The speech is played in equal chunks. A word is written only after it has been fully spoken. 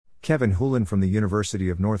Kevin Hulin from the University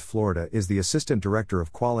of North Florida is the Assistant Director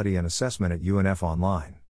of Quality and Assessment at UNF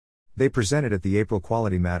Online. They presented at the April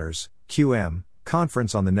Quality Matters, QM,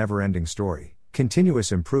 conference on the never-ending story,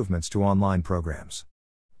 continuous improvements to online programs.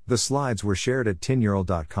 The slides were shared at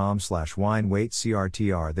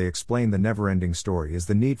tinyurl.com/winewaitcrtr. They explain the never-ending story is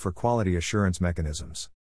the need for quality assurance mechanisms.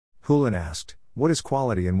 Hulin asked, what is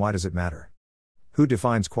quality and why does it matter? Who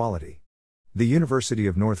defines quality? The University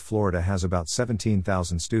of North Florida has about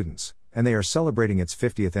 17,000 students, and they are celebrating its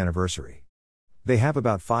 50th anniversary. They have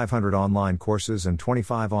about 500 online courses and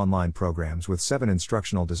 25 online programs with 7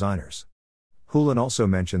 instructional designers. Hulin also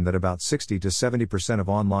mentioned that about 60 to 70% of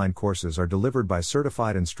online courses are delivered by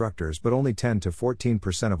certified instructors, but only 10 to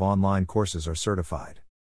 14% of online courses are certified.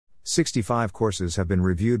 65 courses have been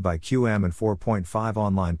reviewed by QM and 4.5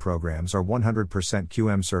 online programs are 100%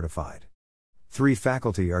 QM certified. 3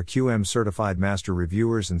 faculty are QM certified master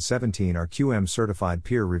reviewers and 17 are QM certified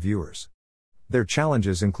peer reviewers. Their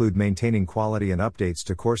challenges include maintaining quality and updates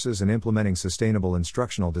to courses and implementing sustainable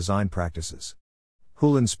instructional design practices.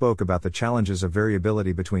 Hulin spoke about the challenges of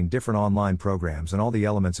variability between different online programs and all the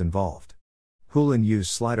elements involved. Hulin used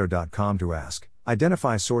Slido.com to ask,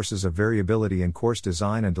 identify sources of variability in course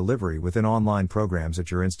design and delivery within online programs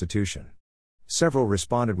at your institution. Several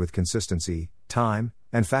responded with consistency, time,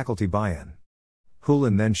 and faculty buy-in.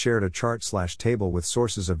 Hulin then shared a chart/table with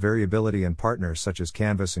sources of variability and partners such as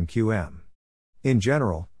Canvas and QM. In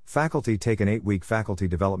general, faculty take an 8-week faculty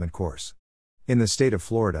development course. In the state of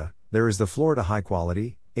Florida, there is the Florida High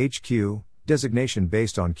Quality (HQ) designation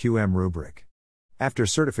based on QM rubric. After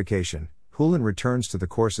certification, Hulin returns to the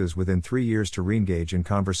courses within 3 years to re-engage in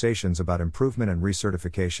conversations about improvement and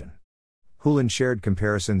recertification. Hulin shared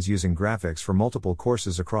comparisons using graphics for multiple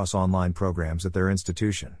courses across online programs at their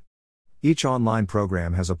institution. Each online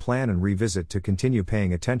program has a plan and revisit to continue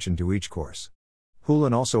paying attention to each course.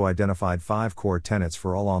 Hulin also identified 5 core tenets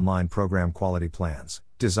for all online program quality plans: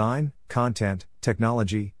 design, content,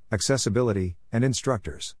 technology, accessibility, and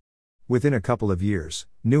instructors. Within a couple of years,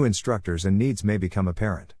 new instructors and needs may become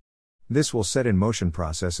apparent. This will set in motion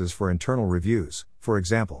processes for internal reviews, for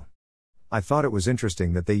example. I thought it was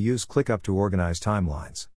interesting that they use ClickUp to organize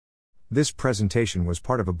timelines. This presentation was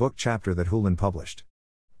part of a book chapter that Hulin published.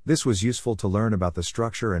 This was useful to learn about the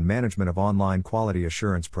structure and management of online quality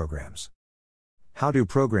assurance programs. How do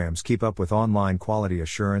programs keep up with online quality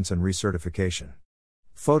assurance and recertification?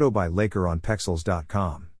 Photo by Laker on Pexels.com.